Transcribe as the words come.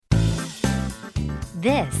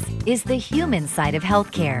This is the human side of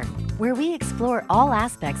healthcare, where we explore all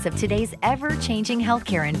aspects of today's ever-changing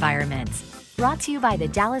healthcare environment. Brought to you by the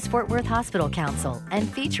Dallas-Fort Worth Hospital Council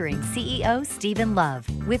and featuring CEO Stephen Love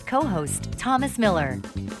with co-host Thomas Miller.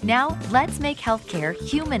 Now, let's make healthcare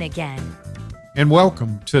human again. And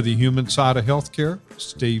welcome to the human side of healthcare.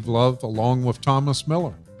 Steve Love along with Thomas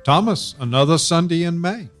Miller. Thomas, another Sunday in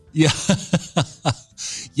May.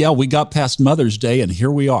 Yeah, we got past Mother's Day and here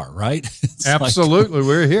we are, right? Absolutely,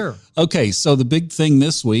 we're here. Okay, so the big thing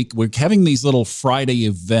this week, we're having these little Friday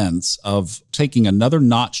events of taking another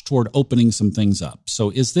notch toward opening some things up. So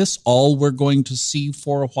is this all we're going to see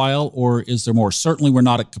for a while, or is there more? Certainly we're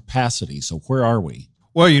not at capacity, so where are we?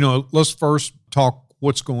 Well, let's first talk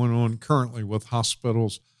what's going on currently with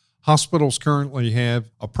hospitals. Hospitals currently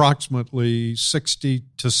have approximately 60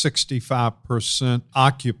 to 65%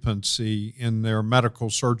 occupancy in their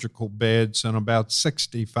medical surgical beds and about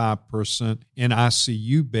 65% in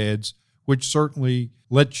ICU beds, which certainly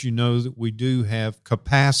lets you know that we do have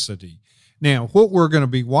capacity. Now, what we're going to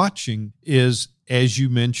be watching is, as you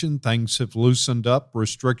mentioned, things have loosened up,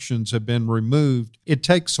 restrictions have been removed. It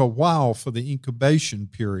takes a while for the incubation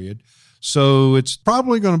period. So it's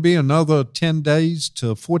probably going to be another 10 days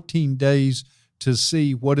to 14 days to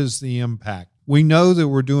see what is the impact. We know that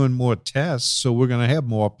we're doing more tests, so we're going to have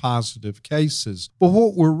more positive cases. But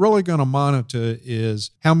what we're really going to monitor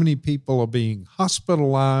is how many people are being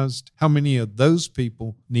hospitalized, how many of those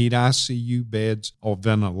people need ICU beds or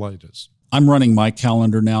ventilators. I'm running my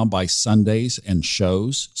calendar now by Sundays and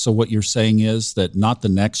shows. So what you're saying is that not the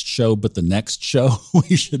next show, but the next show,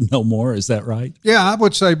 we should know more. Is that right? Yeah, I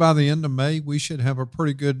would say by the end of May, we should have a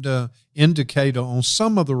pretty good indicator on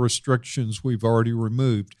some of the restrictions we've already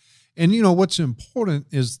removed. And, what's important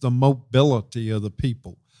is the mobility of the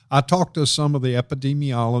people. I talked to some of the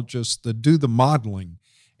epidemiologists that do the modeling,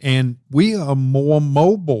 and we are more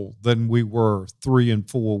mobile than we were 3 and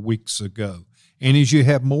 4 weeks ago. And as you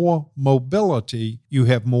have more mobility, you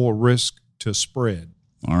have more risk to spread.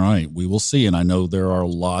 All right, we will see. And I know there are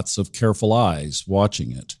lots of careful eyes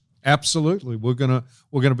watching it. Absolutely. We're gonna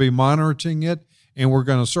be monitoring it, and we're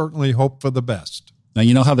going to certainly hope for the best. Now,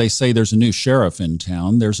 you know how they say there's a new sheriff in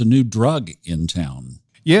town. There's a new drug in town.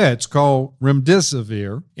 Yeah, it's called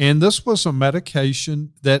remdesivir. And this was a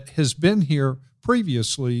medication that has been here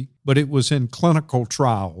previously, but it was in clinical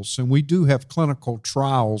trials, and we do have clinical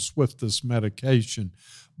trials with this medication.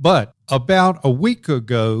 But about a week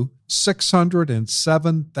ago,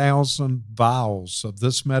 607,000 vials of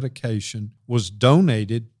this medication was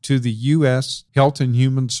donated to the U.S. Health and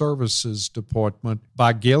Human Services Department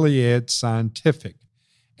by Gilead Scientific.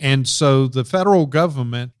 And so the federal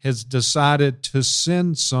government has decided to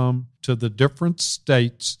send some to the different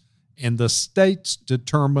states, and the states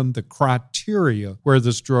determine the criteria where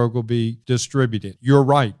this drug will be distributed. You're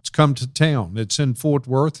right. It's come to town. It's in Fort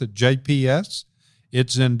Worth at JPS.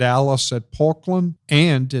 It's in Dallas at Parkland.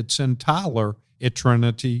 And it's in Tyler at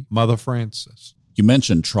Trinity Mother Frances. You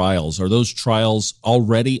mentioned trials. Are those trials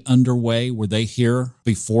already underway? Were they here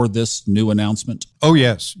before this new announcement? Oh,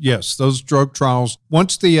 yes. Those drug trials,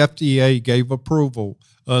 once the FDA gave approval,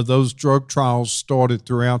 those drug trials started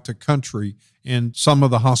throughout the country. And some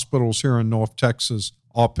of the hospitals here in North Texas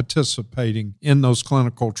are participating in those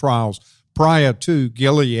clinical trials prior to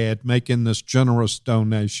Gilead making this generous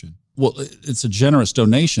donation. Well, it's a generous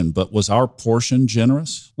donation, but was our portion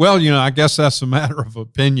generous? Well, I guess that's a matter of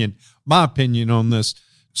opinion. My opinion on this,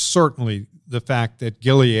 certainly the fact that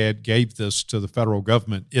Gilead gave this to the federal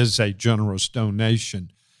government is a generous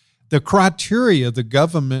donation. The criteria the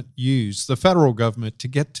government used, the federal government, to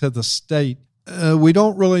get to the state, we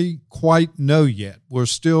don't really quite know yet. We're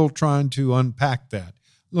still trying to unpack that.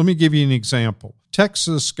 Let me give you an example.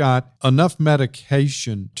 Texas got enough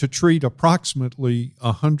medication to treat approximately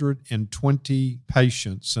 120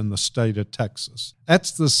 patients in the state of Texas.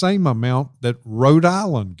 That's the same amount that Rhode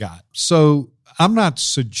Island got. So I'm not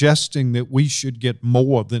suggesting that we should get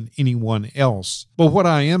more than anyone else. But what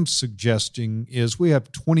I am suggesting is we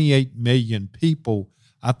have 28 million people.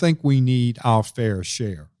 I think we need our fair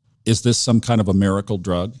share. Is this some kind of a miracle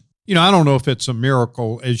drug? I don't know if it's a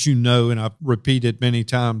miracle. As you know, and I've repeated many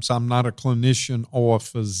times, I'm not a clinician or a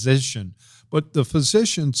physician. But the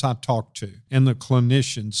physicians I talk to and the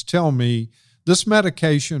clinicians tell me this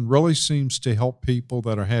medication really seems to help people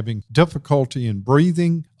that are having difficulty in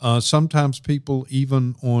breathing. Sometimes people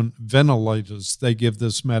even on ventilators, they give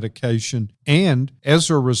this medication. And as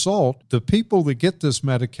a result, the people that get this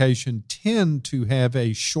medication tend to have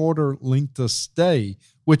a shorter length of stay,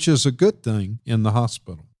 which is a good thing in the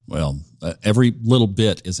hospital. Well, every little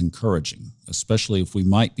bit is encouraging, especially if we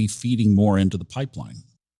might be feeding more into the pipeline.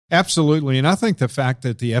 Absolutely. And I think the fact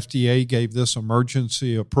that the FDA gave this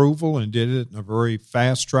emergency approval and did it in a very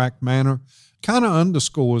fast-track manner kind of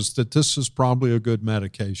underscores that this is probably a good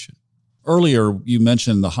medication. Earlier, you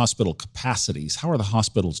mentioned the hospital capacities. How are the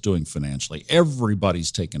hospitals doing financially?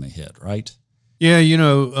 Everybody's taken a hit, right?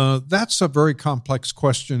 Yeah, that's a very complex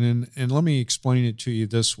question, and let me explain it to you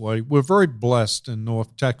this way. We're very blessed in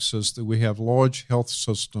North Texas that we have large health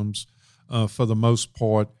systems for the most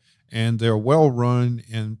part, and they're well-run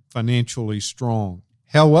and financially strong.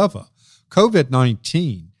 However,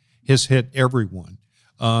 COVID-19 has hit everyone,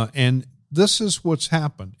 and this is what's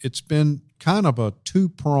happened. It's been kind of a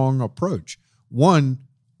two-prong approach. One,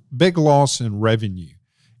 big loss in revenue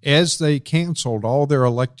as they canceled all their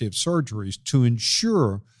elective surgeries to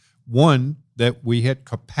ensure, one, that we had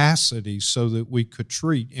capacity so that we could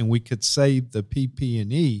treat and we could save the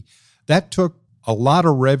PP&E. That took a lot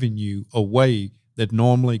of revenue away that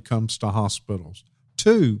normally comes to hospitals.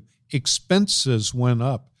 Two, expenses went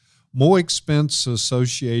up. More expense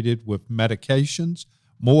associated with medications,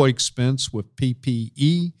 more expense with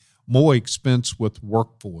PPE, more expense with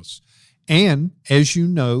workforce. And as you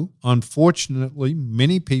know, unfortunately,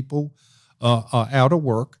 many people are out of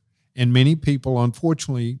work, and many people,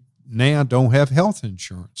 unfortunately, now don't have health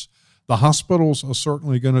insurance. The hospitals are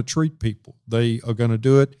certainly going to treat people. They are going to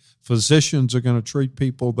do it. Physicians are going to treat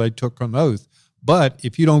people. They took an oath. But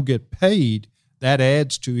if you don't get paid, that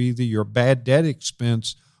adds to either your bad debt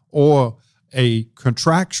expense or a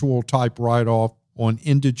contractual type write-off or an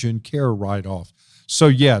indigent care write-off. So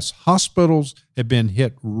yes, hospitals have been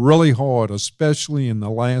hit really hard, especially in the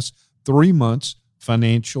last 3 months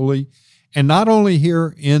financially. And not only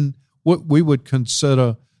here in what we would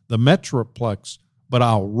consider the Metroplex, but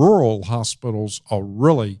our rural hospitals are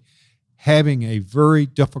really having a very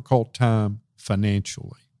difficult time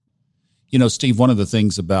financially. You know, Steve, one of the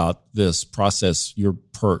things about this process, your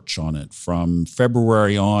perch on it, from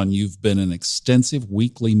February on, you've been in extensive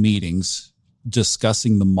weekly meetings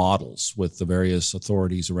discussing the models with the various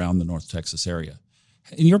authorities around the North Texas area.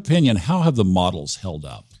 In your opinion, how have the models held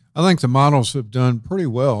up? I think the models have done pretty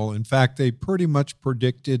well. In fact, they pretty much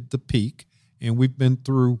predicted the peak, and we've been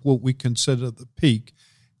through what we consider the peak.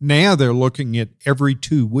 Now they're looking at every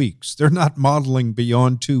 2 weeks. They're not modeling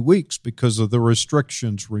beyond 2 weeks because of the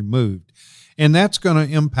restrictions removed, and that's going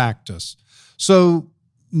to impact us. So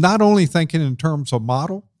not only thinking in terms of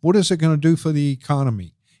model, what is it going to do for the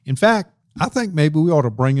economy? In fact, I think maybe we ought to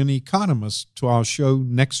bring an economist to our show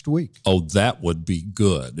next week. Oh, that would be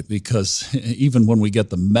good, because even when we get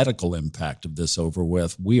the medical impact of this over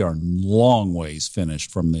with, we are long ways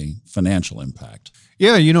finished from the financial impact.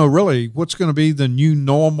 Yeah, really, what's going to be the new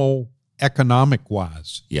normal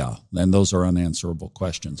economic-wise? Yeah, and those are unanswerable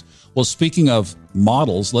questions. Well, speaking of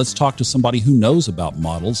models, let's talk to somebody who knows about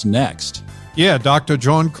models next. Yeah, Dr.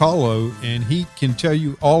 John Carlo, and he can tell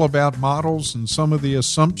you all about models and some of the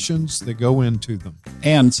assumptions that go into them.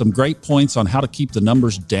 And some great points on how to keep the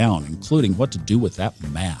numbers down, including what to do with that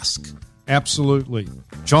mask. Absolutely.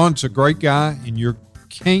 John's a great guy, and you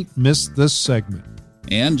can't miss this segment.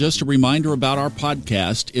 And just a reminder about our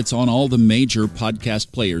podcast, it's on all the major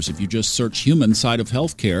podcast players. If you just search Human Side of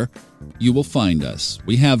Healthcare, you will find us.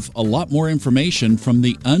 We have a lot more information from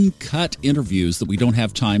the uncut interviews that we don't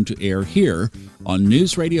have time to air here on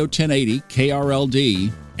News Radio 1080,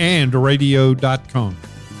 KRLD, and radio.com.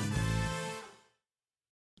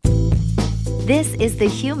 This is the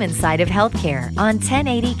Human Side of Healthcare on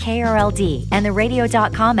 1080 KRLD and the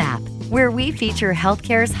radio.com app, where we feature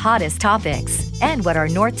healthcare's hottest topics and what our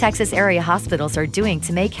North Texas area hospitals are doing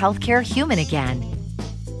to make healthcare human again.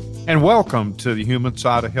 And welcome to the Human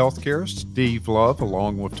Side of Healthcare. Steve Love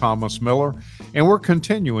along with Thomas Miller. And we're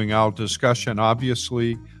continuing our discussion,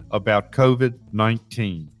 obviously, about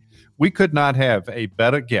COVID-19. We could not have a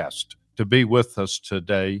better guest to be with us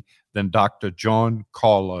today than Dr. John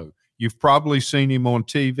Carlo. You've probably seen him on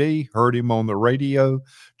TV, heard him on the radio.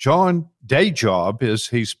 John's day job is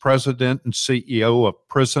he's president and CEO of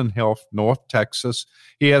Prison Health North Texas.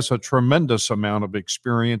 He has a tremendous amount of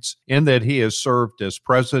experience in that he has served as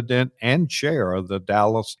president and chair of the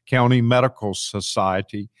Dallas County Medical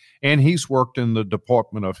Society, and he's worked in the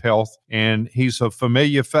Department of Health, and he's a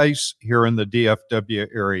familiar face here in the DFW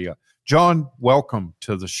area. John, welcome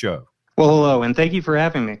to the show. Well, hello, and thank you for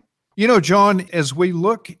having me. John, as we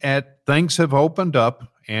look at things have opened up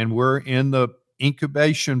and we're in the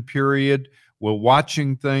incubation period, we're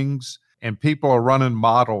watching things and people are running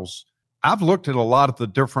models. I've looked at a lot of the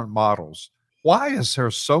different models. Why is there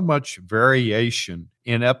so much variation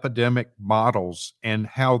in epidemic models and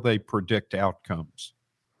how they predict outcomes?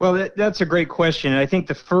 Well, that's a great question. And I think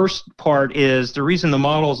the first part is the reason the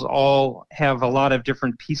models all have a lot of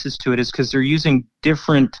different pieces to it is because they're using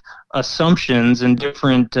different assumptions and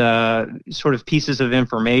different sort of pieces of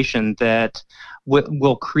information that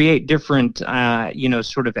will create different,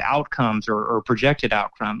 sort of outcomes or projected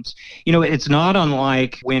outcomes. It's not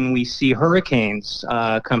unlike when we see hurricanes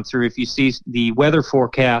come through. If you see the weather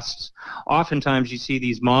forecasts, oftentimes you see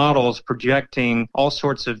these models projecting all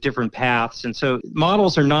sorts of different paths. And so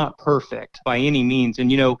models are not perfect by any means.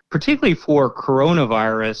 And, particularly for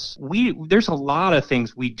coronavirus, there's a lot of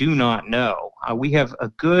things we do not know. We have a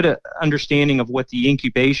good understanding of what the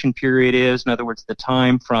incubation period is. In other words, the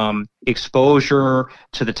time from exposure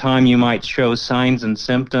to the time you might show signs and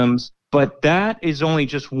symptoms. But that is only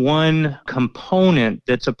just one component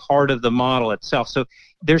that's a part of the model itself. So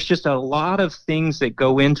there's just a lot of things that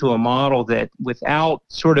go into a model that without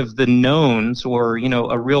sort of the knowns or,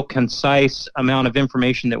 a real concise amount of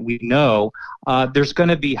information that we know, there's going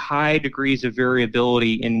to be high degrees of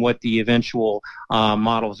variability in what the eventual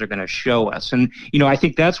models are going to show us. And, I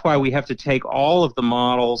think that's why we have to take all of the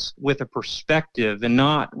models with a perspective and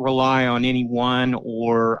not rely on any one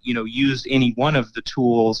or, use any one of the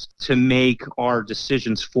tools to make our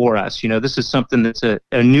decisions for us. This is something that's a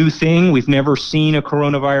new thing. We've never seen a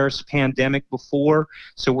coronavirus pandemic before,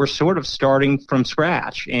 so we're sort of starting from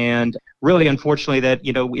scratch. And really, unfortunately, that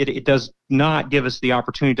it does not give us the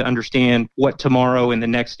opportunity to understand what tomorrow and the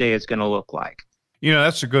next day is going to look like.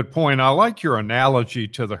 That's a good point. I like your analogy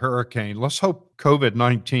to the hurricane. Let's hope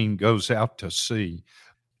COVID-19 goes out to sea.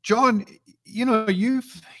 John,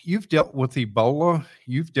 you've dealt with Ebola.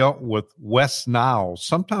 You've dealt with West Nile.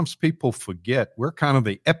 Sometimes people forget we're kind of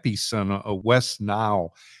the epicenter of West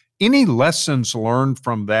Nile. Any lessons learned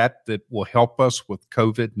from that will help us with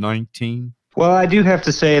COVID-19? Well, I do have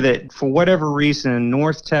to say that for whatever reason,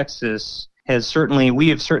 North Texas we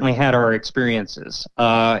have certainly had our experiences.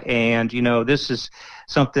 And this is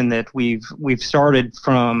something that we've started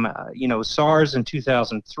from, SARS in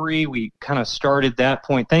 2003. We kind of started that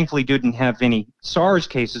point. Thankfully, didn't have any SARS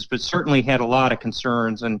cases, but certainly had a lot of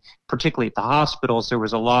concerns. And particularly at the hospitals, there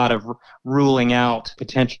was a lot of ruling out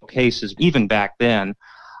potential cases, even back then.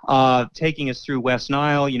 Taking us through West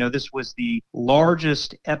Nile, this was the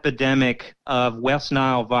largest epidemic of West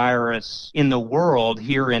Nile virus in the world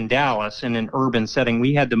here in Dallas in an urban setting.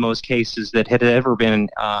 We had the most cases that had ever been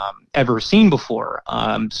ever seen before.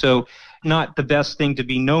 So not the best thing to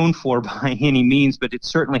be known for by any means, but it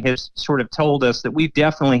certainly has sort of told us that we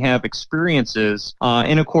definitely have experiences.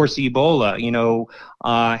 And of course, Ebola,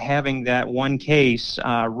 having that one case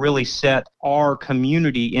really set our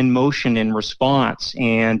community in motion in response.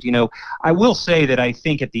 And, I will say that I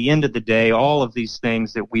think at the end of the day, all of these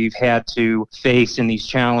things that we've had to face in these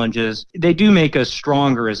challenges, they do make us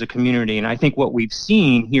stronger as a community. And I think what we've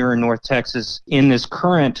seen here in North Texas in this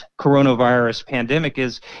current coronavirus pandemic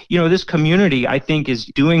is, this community, I think, is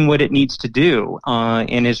doing what it needs to do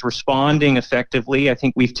and is responding effectively. I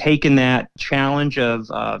think we've taken that challenge of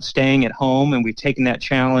staying at home, and we've taken that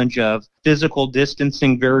challenge of physical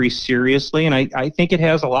distancing very seriously. And I think it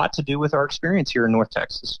has a lot to do with our experience here in North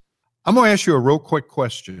Texas. I'm going to ask you a real quick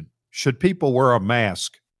question. Should people wear a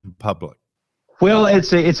mask in public? Well,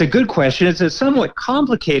 it's a good question. It's a somewhat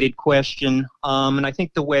complicated question, and I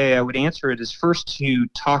think the way I would answer it is first to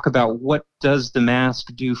talk about what does the mask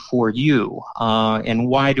do for you, and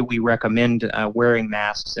why do we recommend wearing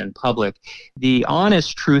masks in public. The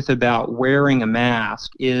honest truth about wearing a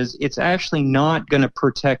mask is it's actually not going to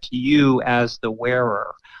protect you as the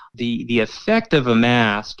wearer. The effect of a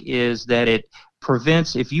mask is that it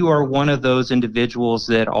prevents, if you are one of those individuals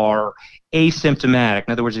that are asymptomatic,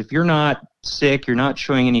 in other words, if you're not sick, you're not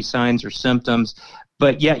showing any signs or symptoms,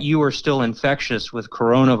 but yet you are still infectious with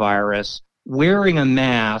coronavirus, wearing a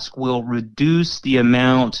mask will reduce the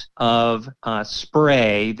amount of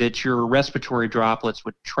spray that your respiratory droplets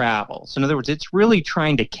would travel. So in other words, it's really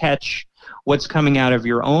trying to catch what's coming out of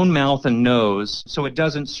your own mouth and nose so it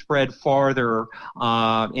doesn't spread farther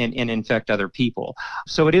and infect other people.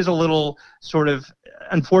 So it is a little sort of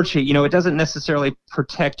unfortunate. It doesn't necessarily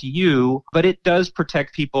protect you, but it does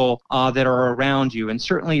protect people that are around you. And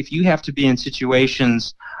certainly if you have to be in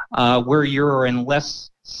situations where you're in less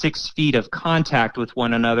 6 feet of contact with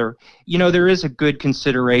one another, there is a good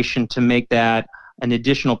consideration to make that an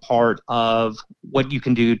additional part of what you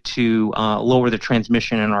can do to lower the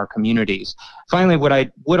transmission in our communities. Finally, what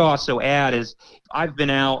I would also add is I've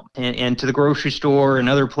been out and to the grocery store and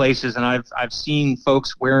other places, and I've seen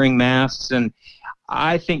folks wearing masks, and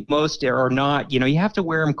I think most are not. You have to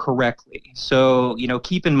wear them correctly. So,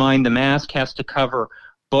 keep in mind the mask has to cover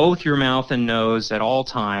both your mouth and nose at all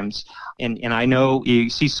times. And I know you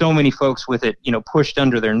see so many folks with it, pushed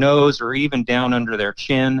under their nose or even down under their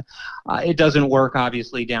chin. It doesn't work,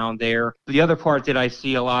 obviously, down there. The other part that I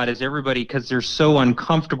see a lot is everybody, because they're so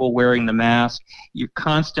uncomfortable wearing the mask, you're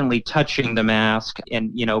constantly touching the mask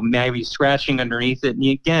and, maybe scratching underneath it. And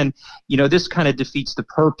again, this kind of defeats the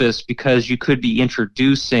purpose, because you could be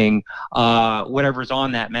introducing whatever's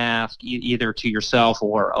on that mask either to yourself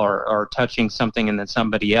or touching something and then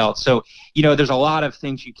somebody else. So, there's a lot of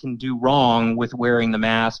things you can do wrong with wearing the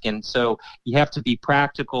mask. And so you have to be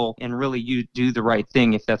practical and really you do the right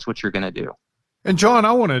thing if that's what you're going to do. And John,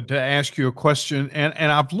 I wanted to ask you a question,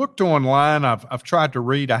 and I've looked online, I've tried to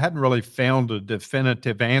read, I hadn't really found a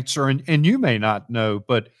definitive answer, and you may not know,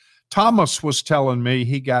 but Thomas was telling me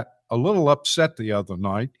he got a little upset the other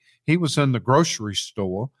night. He was in the grocery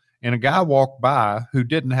store, and a guy walked by who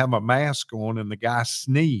didn't have a mask on, and the guy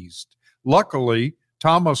sneezed. Luckily,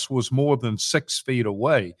 Thomas was more than 6 feet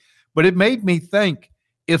away, but it made me think,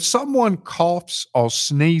 if someone coughs or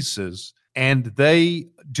sneezes and they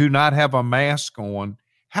do not have a mask on,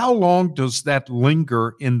 how long does that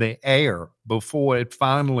linger in the air before it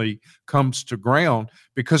finally comes to ground?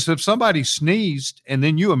 Because if somebody sneezed and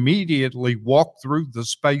then you immediately walk through the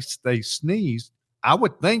space they sneezed, I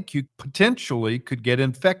would think you potentially could get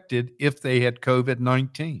infected if they had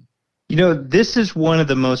COVID-19. This is one of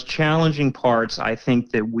the most challenging parts, I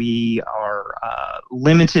think, that we are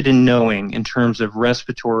limited in knowing in terms of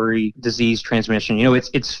respiratory disease transmission.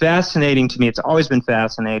 It's fascinating to me. It's always been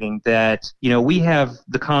fascinating that, we have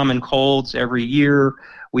the common colds every year.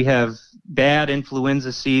 We have bad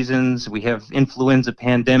influenza seasons. We have influenza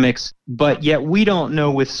pandemics. But yet we don't know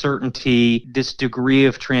with certainty this degree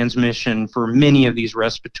of transmission for many of these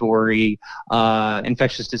respiratory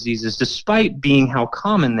infectious diseases, despite being how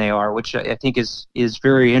common they are, which I think is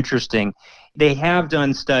very interesting. They have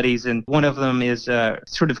done studies, and one of them is a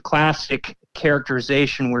sort of classic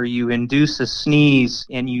characterization where you induce a sneeze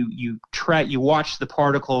and you watch the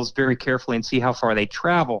particles very carefully and see how far they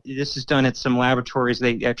travel. This is done at some laboratories.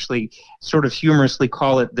 They actually sort of humorously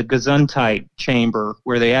call it the Gesundheit chamber,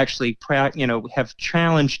 where they actually have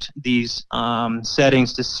challenged these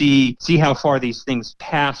settings to see how far these things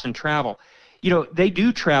pass and travel. They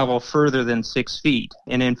do travel further than 6 feet.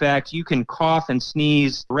 And in fact, you can cough and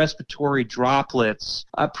sneeze respiratory droplets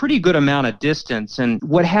a pretty good amount of distance. And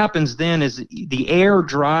what happens then is the air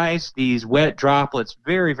dries these wet droplets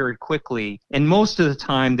very, very quickly. And most of the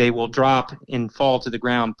time, they will drop and fall to the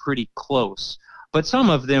ground pretty close. But some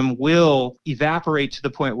of them will evaporate to the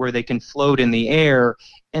point where they can float in the air.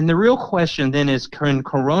 And the real question then is, can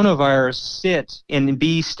coronavirus sit and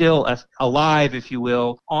be still alive, if you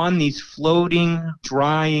will, on these floating,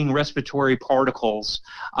 drying respiratory particles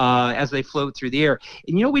as they float through the air?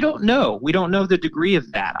 And, we don't know. We don't know the degree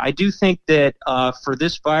of that. I do think that for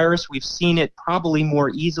this virus, we've seen it probably more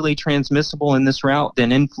easily transmissible in this route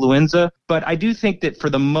than influenza. But I do think that for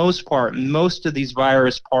the most part, most of these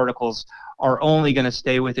virus particles are only going to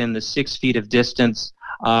stay within the 6 feet of distance.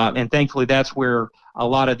 And thankfully, that's where a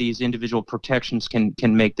lot of these individual protections can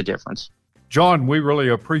make the difference. John, we really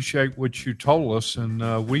appreciate what you told us,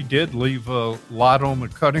 and we did leave a lot on the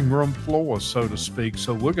cutting room floor, so to speak.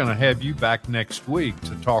 So we're going to have you back next week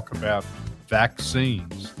to talk about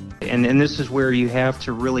vaccines. And this is where you have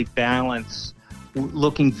to really balance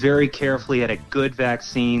looking very carefully at a good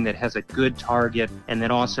vaccine that has a good target and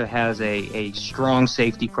that also has a strong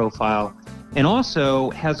safety profile and also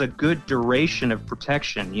has a good duration of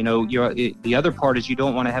protection. The other part is you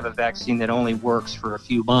don't want to have a vaccine that only works for a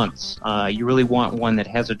few months. You really want one that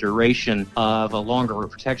has a duration of a longer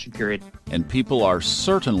protection period. And people are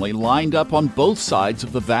certainly lined up on both sides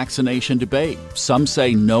of the vaccination debate. Some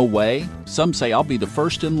say no way. Some say I'll be the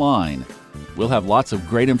first in line. We'll have lots of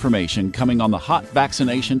great information coming on the hot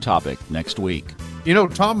vaccination topic next week.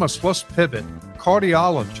 Thomas, let's pivot.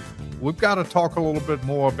 Cardiology. We've got to talk a little bit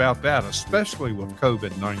more about that, especially with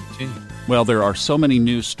COVID-19. Well, there are so many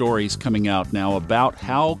news stories coming out now about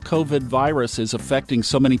how COVID virus is affecting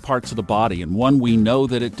so many parts of the body, and one we know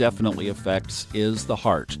that it definitely affects is the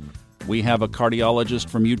heart. We have a cardiologist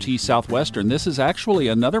from UT Southwestern. This is actually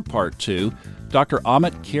another part too. Dr.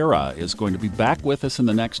 Amit Khera is going to be back with us in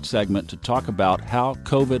the next segment to talk about how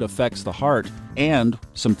COVID affects the heart and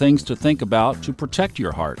some things to think about to protect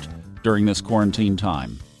your heart during this quarantine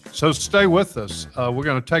time. So stay with us. We're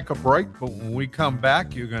going to take a break, but when we come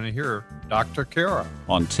back, you're going to hear Dr. Khera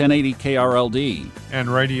on 1080 KRLD and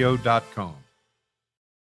radio.com.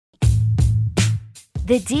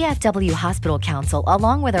 The DFW Hospital Council,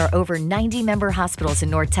 along with our over 90 member hospitals in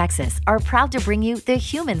North Texas, are proud to bring you the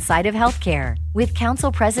human side of healthcare with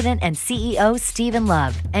Council President and CEO Stephen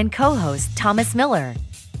Love and co-host Thomas Miller.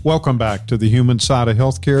 Welcome back to the Human Side of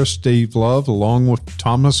Healthcare. Steve Love along with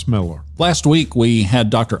Thomas Miller. Last week, we had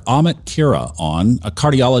Dr. Amit Khera on, a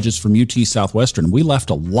cardiologist from UT Southwestern. We left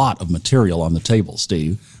a lot of material on the table,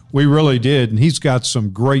 Steve. We really did, and he's got some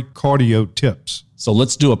great cardio tips. So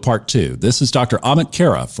let's do a part two. This is Dr. Amit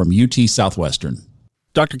Khera from UT Southwestern.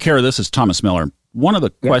 Dr. Khera, this is Thomas Miller. One of the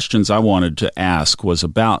questions I wanted to ask was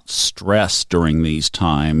about stress during these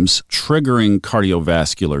times triggering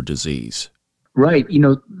cardiovascular disease. Right.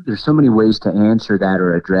 There's so many ways to answer that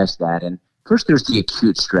or address that. And first, there's the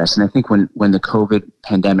acute stress. And I think when the COVID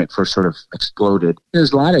pandemic first sort of exploded,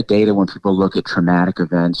 there's a lot of data when people look at traumatic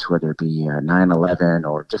events, whether it be 9/11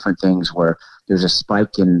 or different things where there's a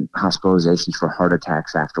spike in hospitalizations for heart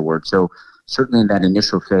attacks afterwards. So certainly in that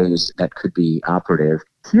initial phase, that could be operative.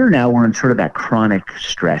 Here now, we're in sort of that chronic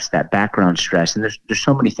stress, that background stress. And there's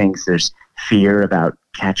so many things. There's fear about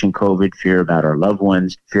catching COVID, fear about our loved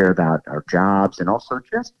ones, fear about our jobs, and also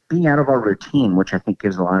just being out of our routine, which I think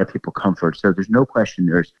gives a lot of people comfort. So there's no question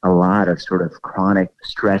there's a lot of sort of chronic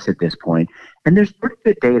stress at this point. And there's pretty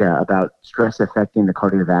good data about stress affecting the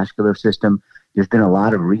cardiovascular system. There's been a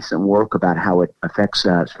lot of recent work about how it affects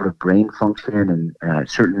sort of brain function and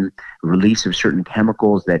certain release of certain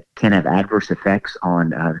chemicals that can have adverse effects on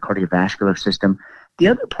the cardiovascular system. The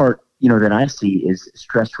other part, that I see is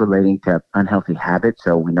stress relating to unhealthy habits.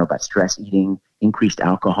 So we know about stress eating, increased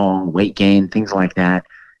alcohol, weight gain, things like that.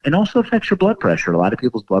 And also affects your blood pressure. A lot of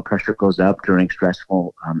people's blood pressure goes up during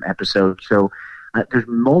stressful episodes. So there's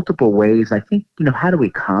multiple ways. I think, how do we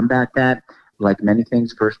combat that? Like many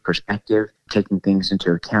things, first perspective, taking things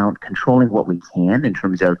into account, controlling what we can in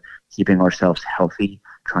terms of keeping ourselves healthy,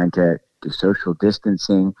 trying to do social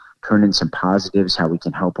distancing, turn in some positives, how we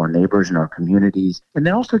can help our neighbors and our communities. And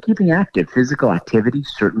then also keeping active. Physical activity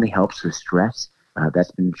certainly helps with stress.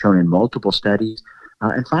 That's been shown in multiple studies.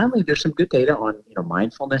 And finally, there's some good data on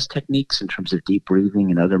mindfulness techniques in terms of deep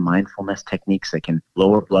breathing and other mindfulness techniques that can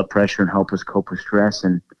lower blood pressure and help us cope with stress.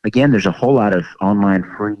 And again, there's a whole lot of online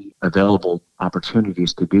free available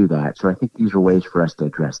opportunities to do that. So I think these are ways for us to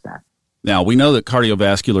address that. Now, we know that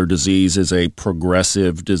cardiovascular disease is a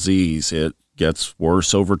progressive disease. It gets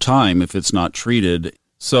worse over time if it's not treated.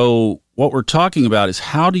 So what we're talking about is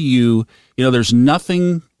how do you, there's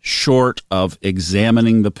nothing short of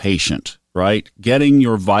examining the patient, right? Getting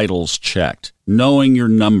your vitals checked, knowing your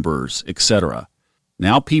numbers, etc.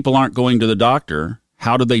 Now people aren't going to the doctor.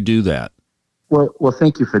 How do they do that? Well,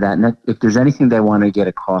 thank you for that. And if there's anything they want to get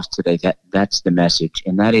across today, that's the message.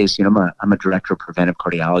 And that is, I'm a director of preventive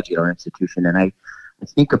cardiology at our institution, and I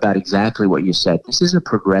think about exactly what you said. This is a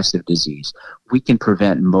progressive disease. We can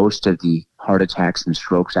prevent most of the heart attacks and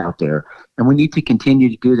strokes out there, and we need to continue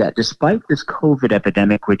to do that despite this COVID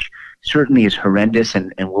epidemic, which certainly is horrendous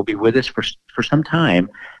and will be with us for some time,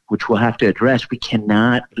 which we'll have to address. We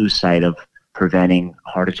cannot lose sight of preventing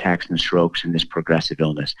heart attacks and strokes in this progressive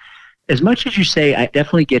illness. As much as you say, I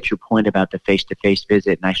definitely get your point about the face-to-face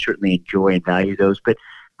visit, and I certainly enjoy and value those, but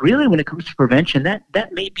really, when it comes to prevention,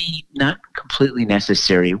 that may be not completely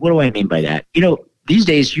necessary. What do I mean by that? These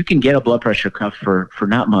days you can get a blood pressure cuff for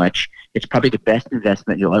not much. It's probably the best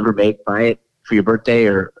investment you'll ever make. Buy it for your birthday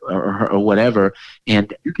or whatever,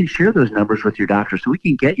 and you can share those numbers with your doctor so we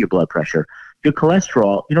can get your blood pressure. Your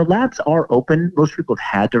cholesterol, labs are open. Most people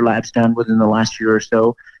have had their labs done within the last year or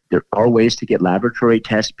so. There are ways to get laboratory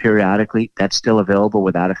tests periodically. That's still available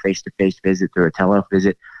without a face-to-face visit or a telehealth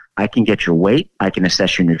visit. I can get your weight. I can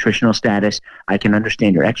assess your nutritional status. I can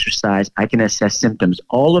understand your exercise. I can assess symptoms,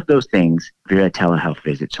 all of those things via a telehealth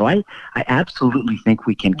visit. So I absolutely think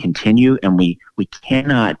we can continue, and we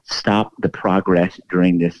cannot stop the progress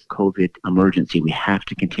during this COVID emergency. We have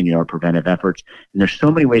to continue our preventive efforts. And there's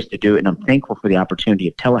so many ways to do it, and I'm thankful for the opportunity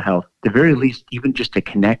of telehealth, at the very least, even just to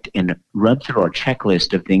connect and run through our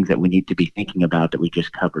checklist of things that we need to be thinking about that we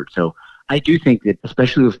just covered. So I do think that,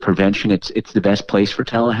 especially with prevention, it's the best place for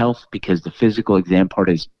telehealth because the physical exam part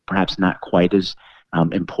is perhaps not quite as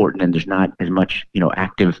important, and there's not as much,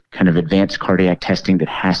 active kind of advanced cardiac testing that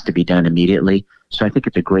has to be done immediately. So I think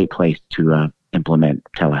it's a great place to implement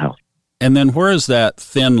telehealth. And then where is that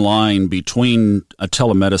thin line between a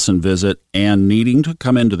telemedicine visit and needing to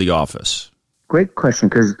come into the office? Great question,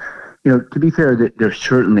 because, to be fair, there's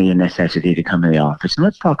certainly a necessity to come to the office. And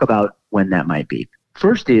let's talk about when that might be.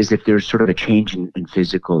 First is if there's sort of a change in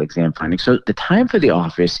physical exam findings. So the time for the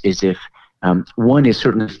office is if one is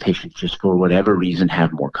certainly if patients just for whatever reason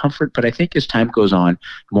have more comfort. But I think as time goes on,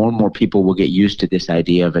 more and more people will get used to this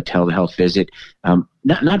idea of a telehealth visit.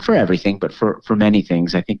 Not for everything, but for many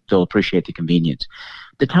things. I think they'll appreciate the convenience.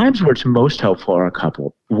 The times where it's most helpful are a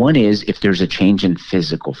couple. One is if there's a change in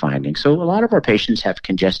physical findings. So a lot of our patients have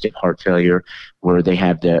congestive heart failure where they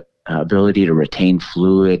have the ability to retain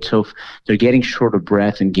fluid. So if they're getting short of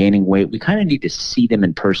breath and gaining weight, we kind of need to see them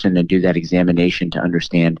in person and do that examination to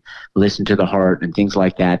understand, listen to the heart and things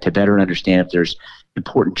like that to better understand if there's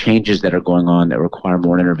important changes that are going on that require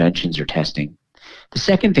more interventions or testing. The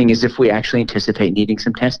second thing is if we actually anticipate needing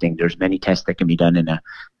some testing. There's many tests that can be done in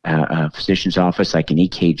a physician's office, like an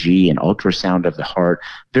EKG, an ultrasound of the heart,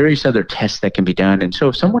 various other tests that can be done. And so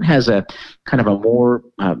if someone has a kind of a more,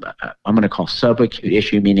 I'm going to call subacute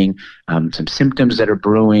issue, meaning some symptoms that are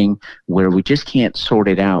brewing where we just can't sort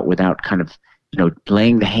it out without kind of,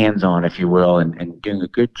 laying the hands on, if you will, and doing a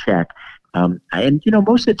good check. And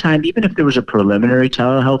most of the time, even if there was a preliminary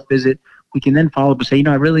telehealth visit, we can then follow up and say,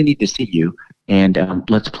 I really need to see you. And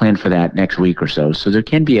let's plan for that next week or so. So there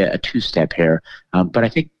can be a two-step here. But I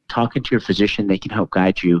think talking to your physician, they can help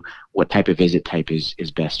guide you what type of visit type is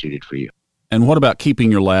best suited for you. And what about keeping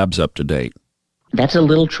your labs up to date? That's a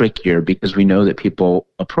little trickier because we know that people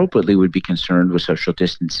appropriately would be concerned with social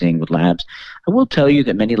distancing with labs. I will tell you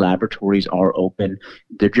that many laboratories are open.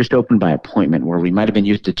 They're just open by appointment, where we might have been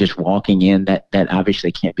used to just walking in. That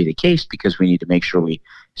obviously can't be the case because we need to make sure we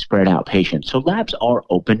spread out patients. So labs are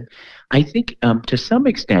open. I think to some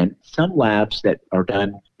extent, some labs that are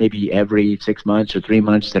done maybe every 6 months or 3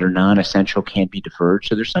 months that are non-essential can be deferred.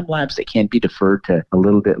 So there's some labs that can be deferred to a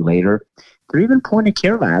little bit later. There are even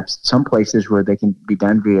point-of-care labs, some places where they can be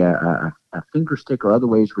done via a finger stick or other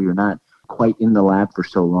ways where you're not quite in the lab for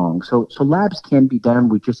so long. So labs can be done.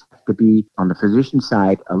 We just have to be, on the physician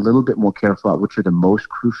side, a little bit more careful about which are the most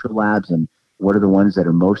crucial labs and what are the ones that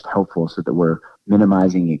are most helpful so that we're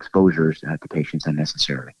minimizing exposures to patients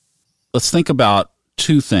unnecessarily. Let's think about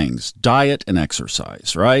two things, diet and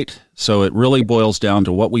exercise, right? So it really boils down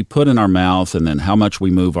to what we put in our mouth and then how much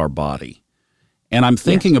we move our body. And I'm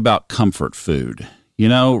thinking about comfort food.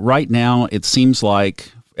 Right now it seems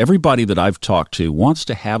like everybody that I've talked to wants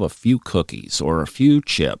to have a few cookies or a few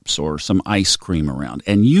chips or some ice cream around.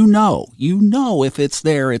 And if it's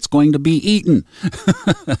there, it's going to be eaten.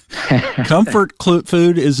 Comfort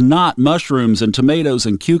food is not mushrooms and tomatoes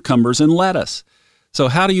and cucumbers and lettuce. So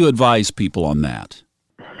how do you advise people on that?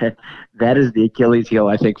 That is the Achilles heel,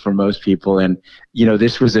 I think, for most people. And,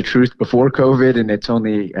 this was a truth before COVID, and it's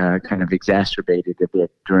only kind of exacerbated a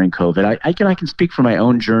bit during COVID. I can speak for my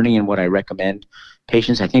own journey and what I recommend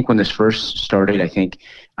patients. I think when this first started, I think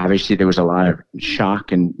obviously there was a lot of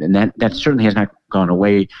shock, and that certainly has not gone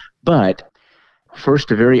away. But first,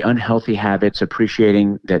 the very unhealthy habits,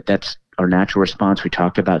 appreciating that that's our natural response. We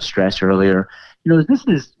talked about stress earlier. This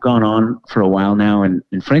has gone on for a while now, and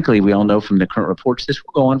frankly, we all know from the current reports, this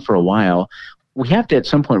will go on for a while. We have to at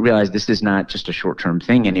some point realize this is not just a short-term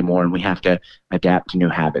thing anymore, and we have to adapt to new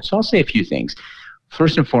habits. So I'll say a few things.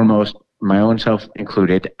 First and foremost, my own self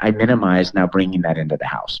included, I minimize now bringing that into the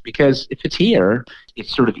house, because if it's here,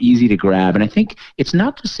 it's sort of easy to grab. And I think it's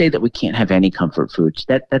not to say that we can't have any comfort foods.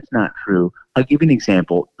 That's not true. I'll give you an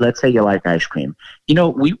example. Let's say you like ice cream.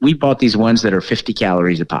 We bought these ones that are 50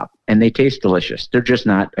 calories a pop, and they taste delicious. They're just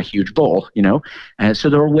not a huge bowl, And so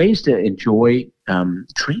there are ways to enjoy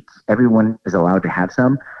treats. Everyone is allowed to have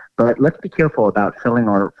some. But let's be careful about filling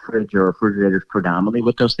our fridge or refrigerators predominantly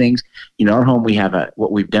with those things. In our home,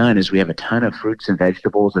 what we've done is we have a ton of fruits and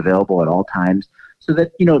vegetables available at all times, so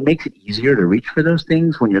that, it makes it easier to reach for those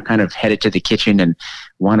things when you're kind of headed to the kitchen and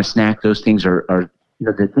want to snack. Those things are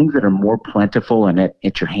the things that are more plentiful and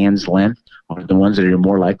at your hand's length are the ones that you're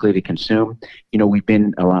more likely to consume. We've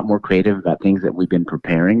been a lot more creative about things that we've been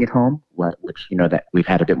preparing at home, which, that we've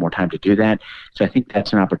had a bit more time to do that. So I think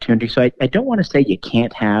that's an opportunity. So I don't want to say you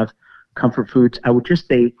can't have comfort foods. I would just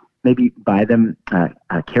say maybe buy them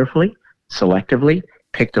carefully, selectively,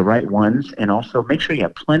 pick the right ones, and also make sure you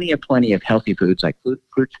have plenty of healthy foods like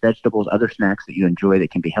fruits, vegetables, other snacks that you enjoy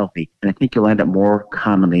that can be healthy. And I think you'll end up more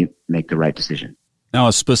commonly make the right decision. Now,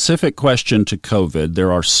 a specific question to COVID.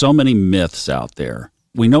 There are so many myths out there.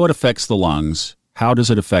 We know it affects the lungs. How does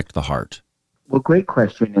it affect the heart? Well, great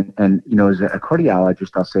question. And as a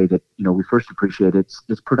cardiologist, I'll say that, we first appreciate it's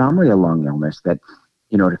predominantly a lung illness that,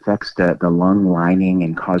 it affects the lung lining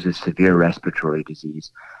and causes severe respiratory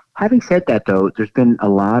disease. Having said that, though, there's been a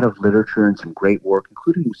lot of literature and some great work,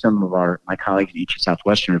 including some of my colleagues at UT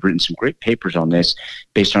Southwestern have written some great papers on this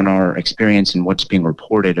based on our experience and what's being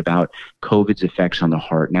reported about COVID's effects on the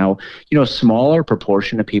heart. Now, a smaller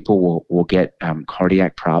proportion of people will get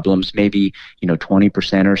cardiac problems, maybe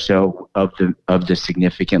 20% or so of the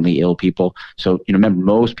significantly ill people. So remember,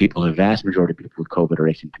 most people, the vast majority of people with COVID are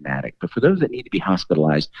asymptomatic. But for those that need to be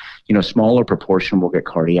hospitalized, a smaller proportion will get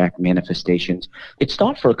cardiac manifestations. It's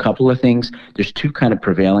thought for a couple of things. There's two kind of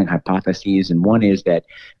prevailing hypotheses, and one is that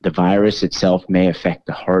the virus itself may affect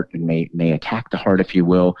the heart and may attack the heart, if you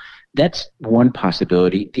will. That's one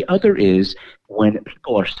possibility. The other is when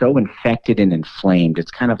people are so infected and inflamed,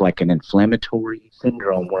 it's kind of like an inflammatory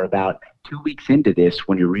syndrome where about 2 weeks into this,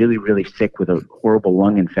 when you're really, really sick with a horrible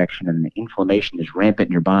lung infection and the inflammation is rampant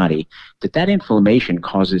in your body, that inflammation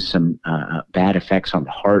causes some bad effects on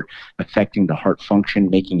the heart, affecting the heart function,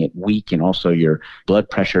 making it weak, and also your blood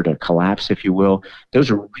pressure to collapse, if you will.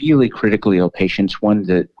 Those are really critically ill patients, one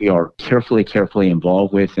that we are carefully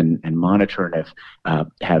involved with and monitor and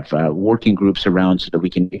have working groups around so that we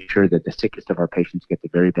can make sure that the sickest of our patients get the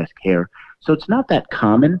very best care. So it's not that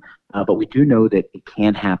common, but we do know that it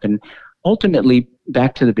can happen. Ultimately,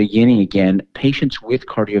 back to the beginning again, patients with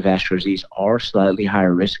cardiovascular disease are slightly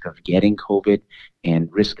higher risk of getting COVID and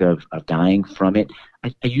risk of dying from it.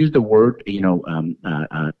 I use the word,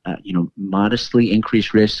 modestly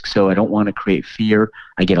increased risk, so I don't want to create fear.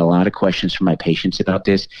 I get a lot of questions from my patients about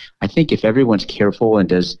this. I think if everyone's careful and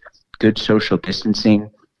does good social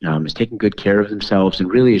distancing, is taking good care of themselves,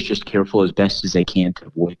 and really is just careful as best as they can to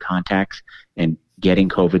avoid contacts and getting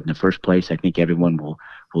COVID in the first place, I think everyone will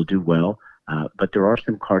do well. But there are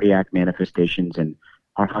some cardiac manifestations, and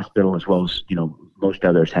our hospital, as well as most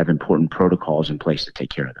others, have important protocols in place to take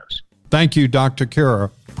care of those. Thank you, Dr.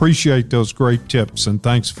 Khera. Appreciate those great tips, and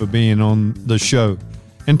thanks for being on the show.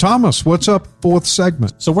 And Thomas, what's up, fourth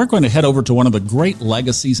segment? So we're going to head over to one of the great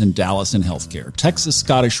legacies in Dallas in healthcare, Texas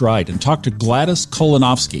Scottish Rite, and talk to Gladys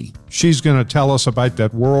Kolenovsky. She's going to tell us about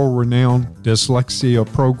that world-renowned dyslexia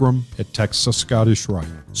program at Texas Scottish Rite.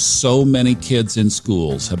 So many kids in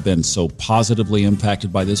schools have been so positively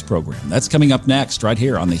impacted by this program. That's coming up next, right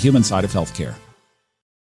here on the Human Side of Healthcare.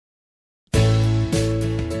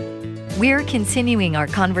 We're continuing our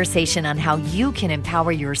conversation on how you can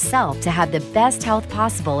empower yourself to have the best health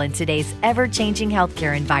possible in today's ever-changing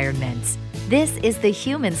healthcare environment. This is the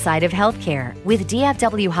Human Side of Healthcare with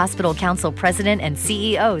DFW Hospital Council President and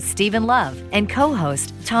CEO Stephen Love and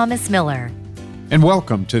co-host Thomas Miller. And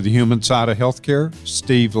welcome to the Human Side of Healthcare.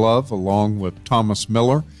 Steve Love along with Thomas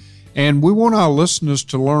Miller. And we want our listeners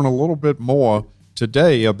to learn a little bit more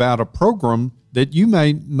today about a program that you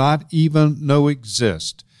may not even know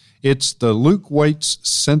exists. It's the Luke Waits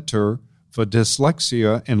Center for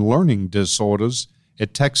Dyslexia and Learning Disorders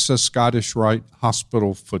at Texas Scottish Rite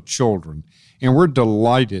Hospital for Children. And we're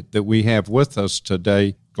delighted that we have with us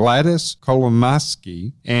today Gladys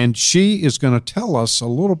Kolenovsky, and she is going to tell us a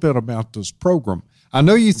little bit about this program. I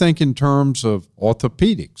know you think in terms of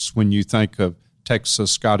orthopedics when you think of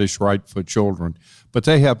Texas Scottish Rite for Children, but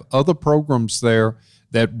they have other programs there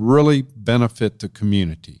that really benefit the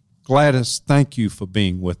community. Gladys, thank you for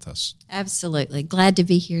being with us. Absolutely. Glad to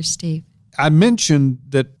be here, Steve. I mentioned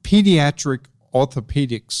that pediatric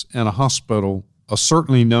orthopedics in a hospital are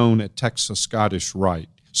certainly known at Texas Scottish Rite.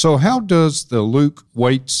 So how does the Luke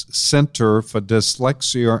Waits Center for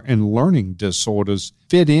Dyslexia and Learning Disorders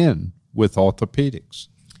fit in with orthopedics?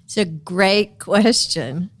 It's a great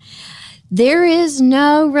question. There is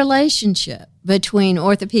no relationship between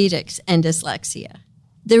orthopedics and dyslexia.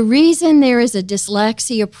 The reason there is a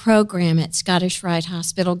dyslexia program at Scottish Rite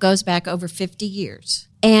Hospital goes back over 50 years.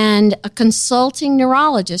 And a consulting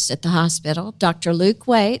neurologist at the hospital, Dr. Luke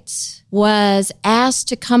Waits, was asked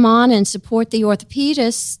to come on and support the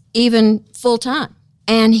orthopedists even full-time.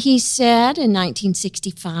 And he said in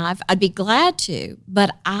 1965, I'd be glad to,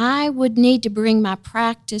 but I would need to bring my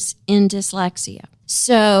practice in dyslexia.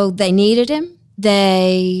 So they needed him.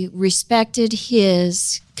 They respected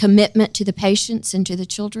his commitment to the patients and to the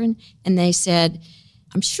children, and they said,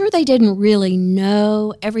 I'm sure they didn't really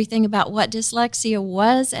know everything about what dyslexia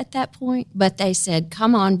was at that point, but they said,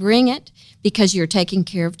 come on, bring it, because you're taking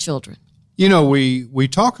care of children. You know, we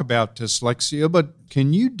talk about dyslexia, but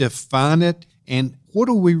can you define it, and what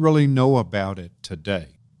do we really know about it today?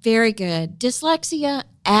 Very good. Dyslexia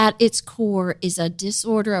at its core is a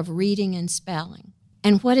disorder of reading and spelling.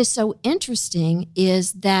 And what is so interesting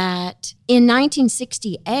is that in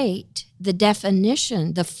 1968, the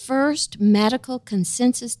definition, the first medical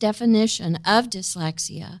consensus definition of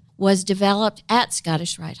dyslexia was developed at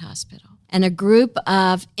Scottish Rite Hospital. And a group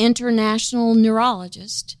of international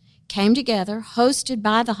neurologists came together, hosted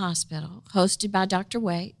by the hospital, hosted by Dr.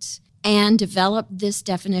 Waits, and developed this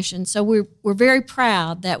definition. So we're very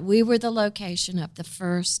proud that we were the location of the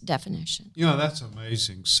first definition. That's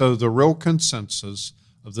amazing. So the real consensus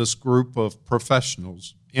of this group of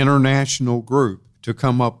professionals, international group, to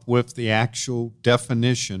come up with the actual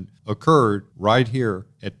definition occurred right here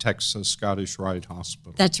at Texas Scottish Rite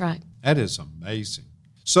Hospital. That's right. That is amazing.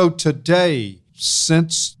 So today,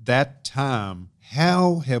 since that time,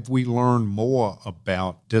 how have we learned more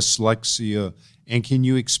about dyslexia? And can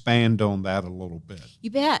you expand on that a little bit?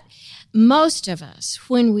 You bet. Most of us,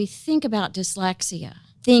 when we think about dyslexia,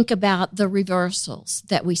 think about the reversals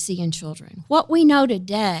that we see in children. What we know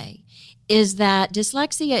today is that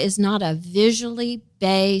dyslexia is not a visually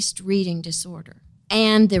based reading disorder.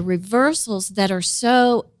 And the reversals that are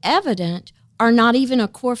so evident are not even a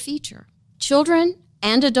core feature. Children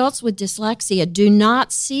and adults with dyslexia do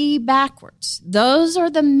not see backwards. Those are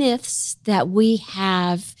the myths that we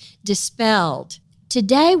have dispelled.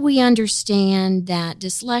 Today, we understand that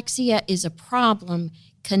dyslexia is a problem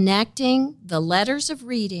connecting the letters of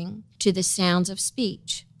reading to the sounds of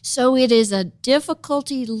speech. So it is a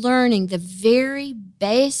difficulty learning the very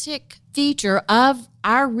basic feature of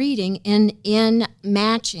our reading in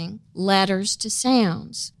matching letters to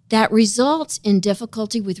sounds that results in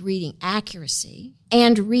difficulty with reading accuracy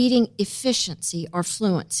and reading efficiency or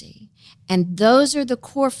fluency. And those are the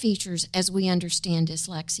core features as we understand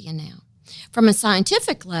dyslexia now. From a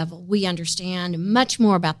scientific level, we understand much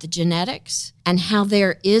more about the genetics and how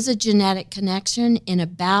there is a genetic connection in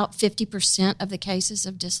about 50% of the cases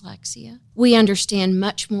of dyslexia. We understand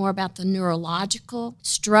much more about the neurological,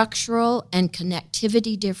 structural, and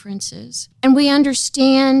connectivity differences. And we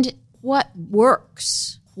understand what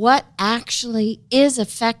works, what actually is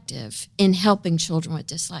effective in helping children with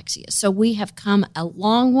dyslexia. So we have come a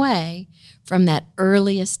long way from that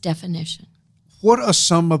earliest definition. What are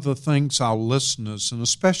some of the things our listeners, and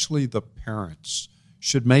especially the parents,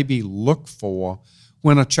 should maybe look for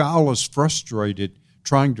when a child is frustrated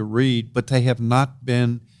trying to read, but they have not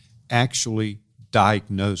been actually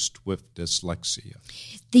diagnosed with dyslexia?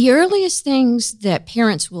 The earliest things that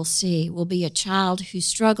parents will see will be a child who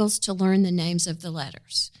struggles to learn the names of the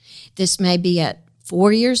letters. This may be at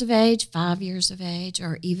 4 years of age, 5 years of age,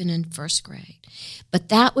 or even in first grade. But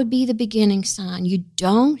that would be the beginning sign. You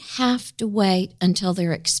don't have to wait until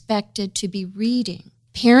they're expected to be reading.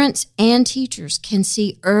 Parents and teachers can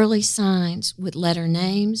see early signs with letter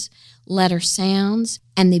names, letter sounds,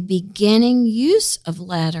 and the beginning use of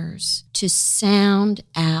letters to sound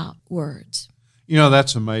out words.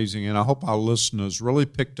 That's amazing, and I hope our listeners really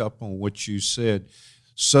picked up on what you said.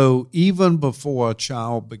 So even before a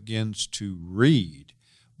child begins to read,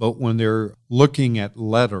 but when they're looking at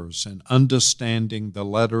letters and understanding the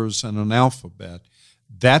letters in an alphabet,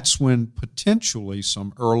 that's when potentially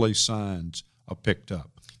some early signs are picked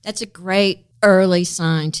up. That's a great early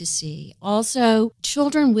sign to see. Also,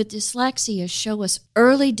 children with dyslexia show us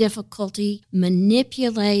early difficulty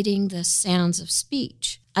manipulating the sounds of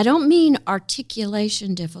speech. I don't mean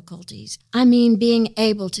articulation difficulties. I mean being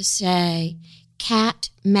able to say cat,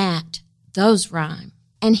 mat, those rhyme,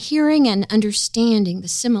 and hearing and understanding the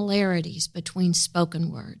similarities between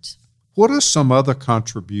spoken words. What are some other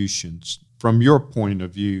contributions, from your point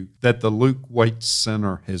of view, that the Luke Waite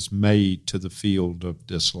Center has made to the field of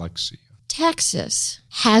dyslexia? Texas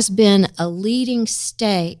has been a leading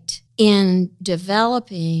state in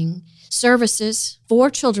developing services for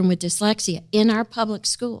children with dyslexia in our public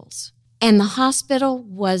schools. And the hospital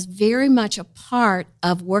was very much a part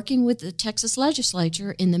of working with the Texas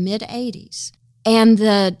legislature in the mid-'80s. And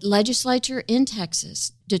the legislature in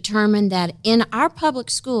Texas determined that in our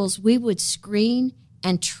public schools, we would screen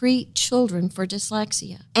and treat children for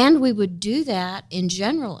dyslexia. And we would do that in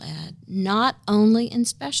general ed, not only in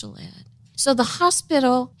special ed. So the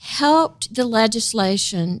hospital helped the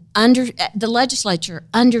legislature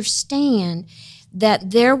understand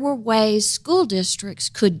that there were ways school districts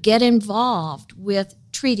could get involved with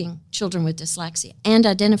treating children with dyslexia and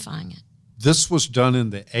identifying it. This was done in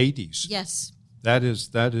the 80s. Yes. That is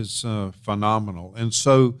phenomenal. And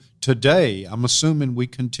so today, I'm assuming we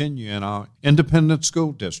continue in our independent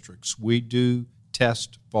school districts. We do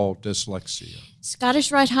test for dyslexia.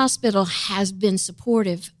 Scottish Rite Hospital has been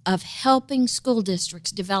supportive of helping school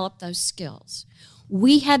districts develop those skills.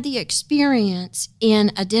 We had the experience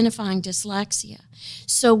in identifying dyslexia,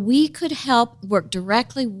 so we could help work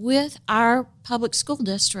directly with our public school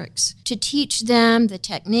districts to teach them the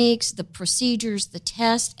techniques, the procedures, the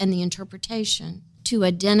tests, and the interpretation to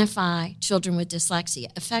identify children with dyslexia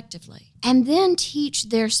effectively, and then teach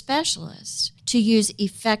their specialists to use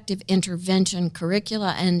effective intervention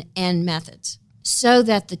curricula and methods. so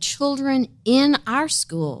that the children in our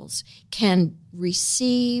schools can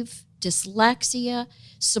receive dyslexia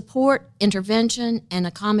support, intervention, and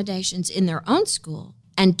accommodations in their own school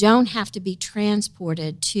and don't have to be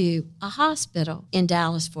transported to a hospital in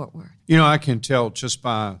Dallas-Fort Worth. You know, I can tell just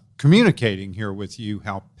by communicating here with you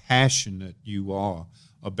how passionate you are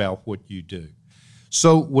about what you do.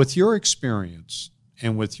 So with your experience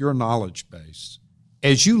and with your knowledge base,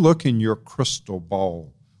 as you look in your crystal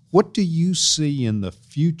ball, what do you see in the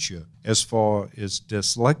future as far as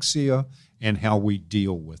dyslexia and how we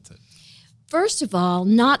deal with it? First of all,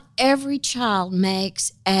 not every child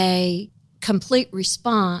makes a complete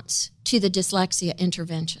response to the dyslexia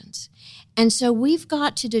interventions. And so we've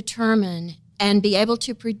got to determine and be able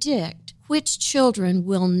to predict which children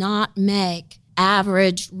will not make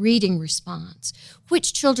average reading response,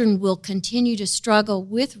 which children will continue to struggle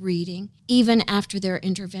with reading even after their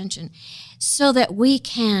intervention, so that we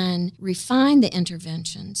can refine the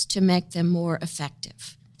interventions to make them more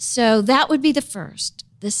effective. So that would be the first.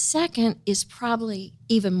 The second is probably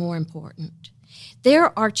even more important.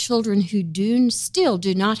 There are children who still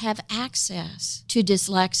do not have access to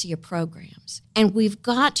dyslexia programs, and we've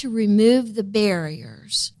got to remove the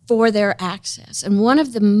barriers for their access. And one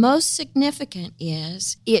of the most significant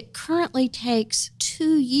is it currently takes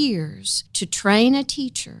 2 years to train a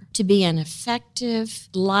teacher to be an effective,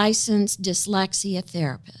 licensed dyslexia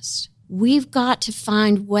therapist. We've got to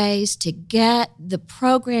find ways to get the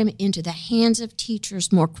program into the hands of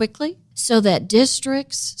teachers more quickly so that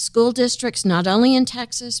school districts, not only in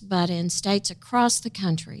Texas, but in states across the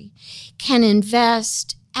country, can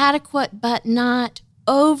invest adequate but not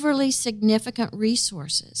overly significant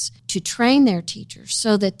resources to train their teachers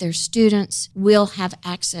so that their students will have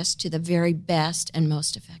access to the very best and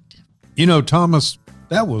most effective. You know, Thomas,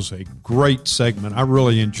 that was a great segment. I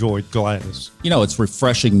really enjoyed Gladys. You know, it's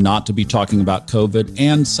refreshing not to be talking about COVID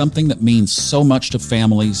and something that means so much to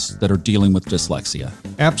families that are dealing with dyslexia.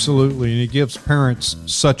 Absolutely, and it gives parents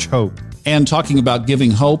such hope. And talking about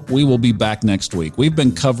giving hope, we will be back next week. We've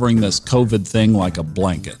been covering this COVID thing like a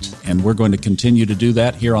blanket, and we're going to continue to do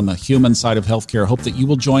that here on the human side of healthcare. Hope that you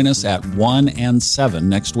will join us at 1 and 7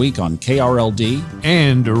 next week on KRLD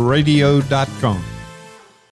and radio.com.